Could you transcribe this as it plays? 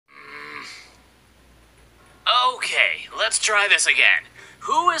Okay, let's try this again.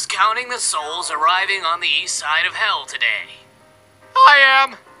 Who is counting the souls arriving on the east side of hell today? I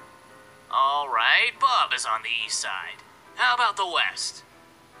am. Alright, Bob is on the east side. How about the west?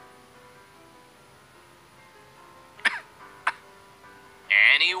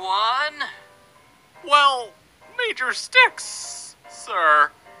 Anyone? Well, Major Sticks,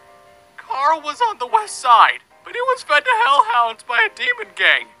 sir. Carl was on the west side, but he was fed to hellhounds by a demon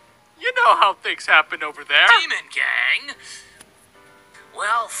gang. You know how things happen over there. Demon gang?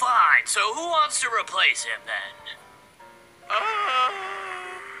 Well, fine. So who wants to replace him then?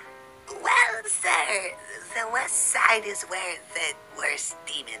 Well, sir, the west side is where the worst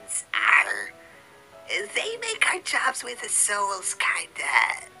demons are. They make our jobs with the souls kinda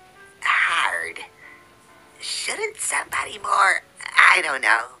hard. Shouldn't somebody more, I don't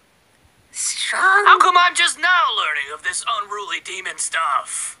know, strong? How come I'm just now learning of this unruly demon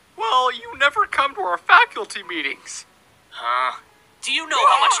stuff? Well, you never come to our faculty meetings. Huh? Do you know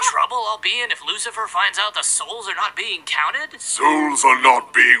how much trouble I'll be in if Lucifer finds out the souls are not being counted? Souls are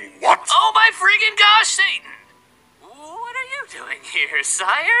not being what? Oh my freaking gosh, Satan! What are you doing here,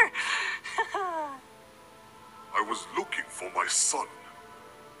 sire? I was looking for my son.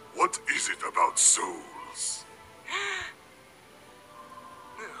 What is it about souls?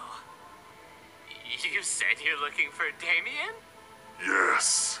 You said you're looking for Damien?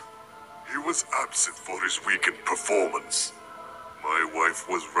 Yes. He was absent for his weekend performance. My wife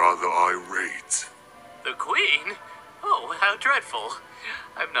was rather irate. The Queen? Oh, how dreadful.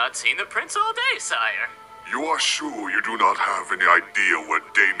 I've not seen the prince all day, sire. You are sure you do not have any idea where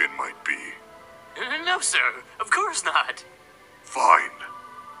Damien might be? No, sir. Of course not. Fine.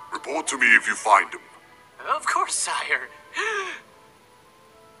 Report to me if you find him. Of course, sire.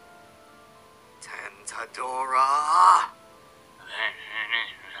 Tentadora.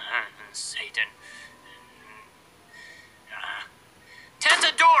 Satan.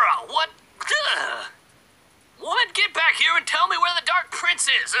 Tentadora, what? Woman, get back here and tell me where the Dark Prince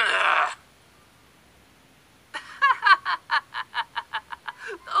is.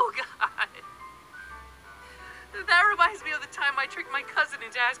 Oh, God. That reminds me of the time I tricked my cousin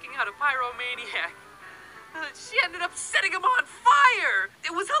into asking out a pyromaniac. She ended up setting him on fire.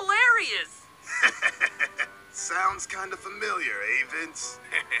 It was hilarious. Sounds kind of familiar, eh, Vince?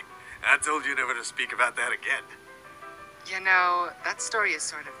 I told you never to speak about that again. You know, that story is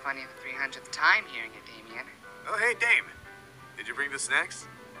sort of funny the 300th time hearing it, Damien. Oh, hey, Dame. Did you bring the snacks?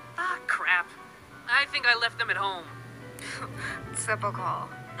 Ah, crap. I think I left them at home. Typical.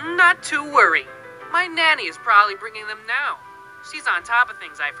 Not to worry. My nanny is probably bringing them now. She's on top of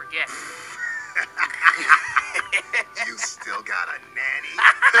things I forget. You still got a nanny?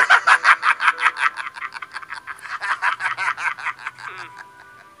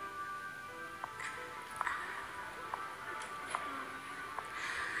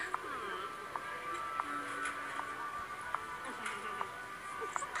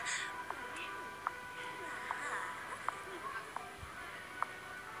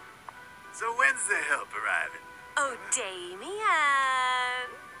 So when's the help arriving? Oh, Damien.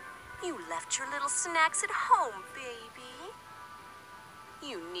 You left your little snacks at home, baby.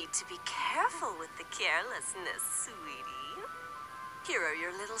 You need to be careful with the carelessness, sweetie. Here are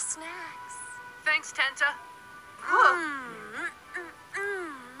your little snacks. Thanks, Tenta. Oh,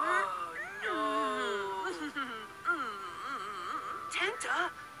 no.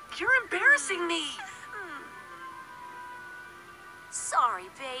 Tenta, you're embarrassing me. Sorry,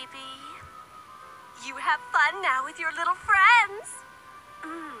 baby. You have fun now with your little friends.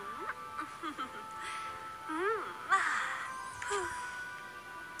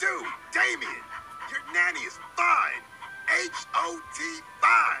 Dude, Damien, your nanny is fine. H-O-T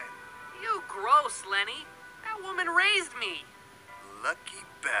fine. You gross, Lenny. That woman raised me. Lucky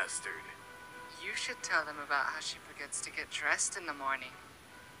bastard. You should tell them about how she forgets to get dressed in the morning.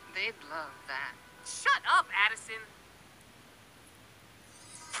 They'd love that. Shut up, Addison.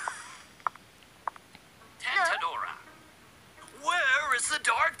 Tentadora. Where is the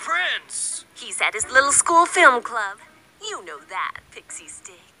Dark Prince? He's at his little school film club. You know that, Pixie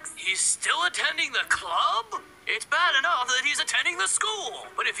Sticks. He's still attending the club? It's bad enough that he's attending the school.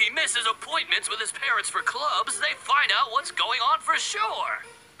 But if he misses appointments with his parents for clubs, they find out what's going on for sure.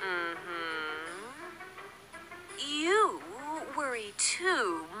 You worry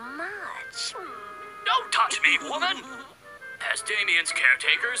too much. Don't touch me, woman! As Damien's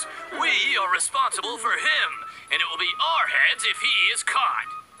caretakers, we are responsible for him, and it will be our heads if he is caught.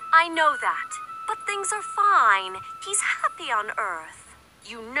 I know that, but things are fine. He's happy on Earth.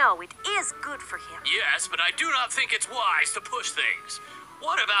 You know it is good for him. Yes, but I do not think it's wise to push things.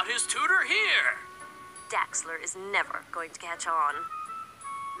 What about his tutor here? Daxler is never going to catch on.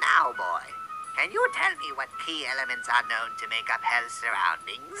 Now, boy, can you tell me what key elements are known to make up Hell's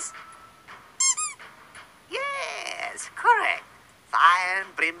surroundings? Yes, correct. Fire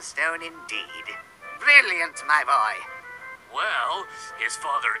and brimstone indeed. Brilliant, my boy. Well, his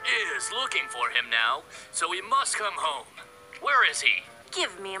father is looking for him now, so he must come home. Where is he?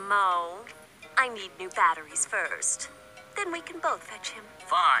 Give me a mo. I need new batteries first. Then we can both fetch him.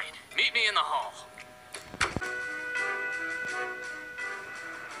 Fine. Meet me in the hall.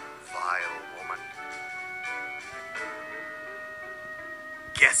 Vile woman.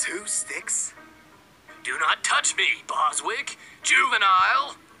 Guess who, Sticks? Do not touch me, Boswick.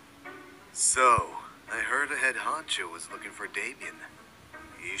 Juvenile. So, I heard a head honcho was looking for Damien.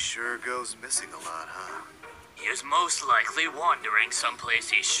 He sure goes missing a lot, huh? He is most likely wandering someplace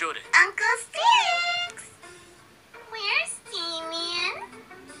he shouldn't. Uncle Sticks! Where's Damien?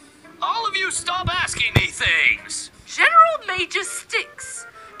 All of you stop asking me things! General Major Sticks,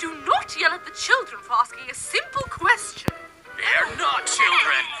 do not yell at the children for asking a simple question. They're not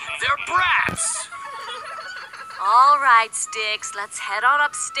children. They're brats. All right, Sticks, let's head on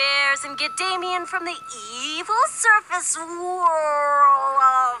upstairs and get Damien from the evil surface world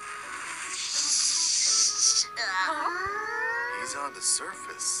of... He's on the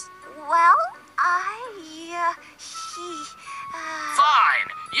surface. Well, Fine.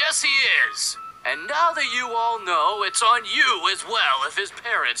 Yes, he is. And now that you all know, it's on you as well if his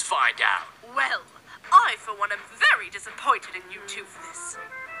parents find out. Well, I, for one, am very disappointed in you two for this.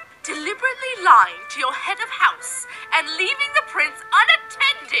 Deliberately lying to your head of house and leaving the prince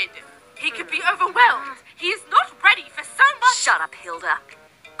unattended. He could be overwhelmed. He is not ready for so much... Shut up, Hilda.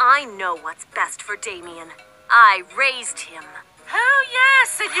 I know what's best for Damien. I raised him. Oh,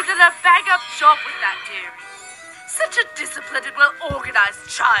 yes, and you did a bang-up job with that, dearie. Such a disciplined and well-organized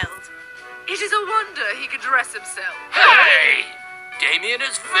child. It is a wonder he can dress himself. Hey! Damien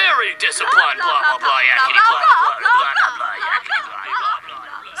is very disciplined, blah, blah, blah, yakety, blah, blah, blah, blah, blah, yakety, blah, blah,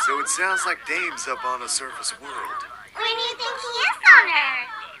 blah, blah. So it sounds like Dame's up on a surface world. Where do you think he is on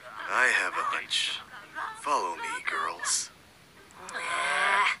Earth? I have a hunch. Follow me, girls.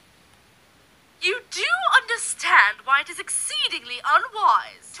 You do understand why it is exceedingly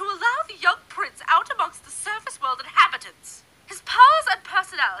unwise to allow the young prince out amongst the surface world inhabitants. His powers and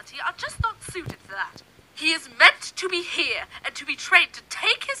personality are just not suited for that. He is meant to be here and to be trained to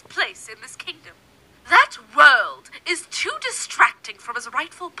take his place in this kingdom. That world is too distracting from his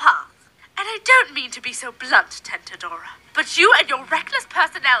rightful path. And I don't mean to be so blunt, Tentadora, but you and your reckless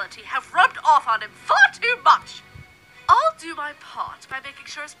personality have rubbed off on him far too much. I'll do my part by making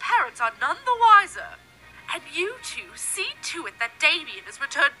sure his parents are none the wiser. And you two see to it that Damien is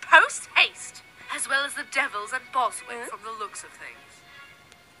returned post-haste, as well as the Devils and Boswick from the looks of things.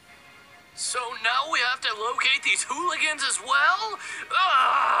 So now we have to locate these hooligans as well?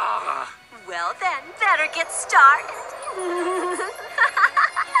 Ugh. Well then, better get started.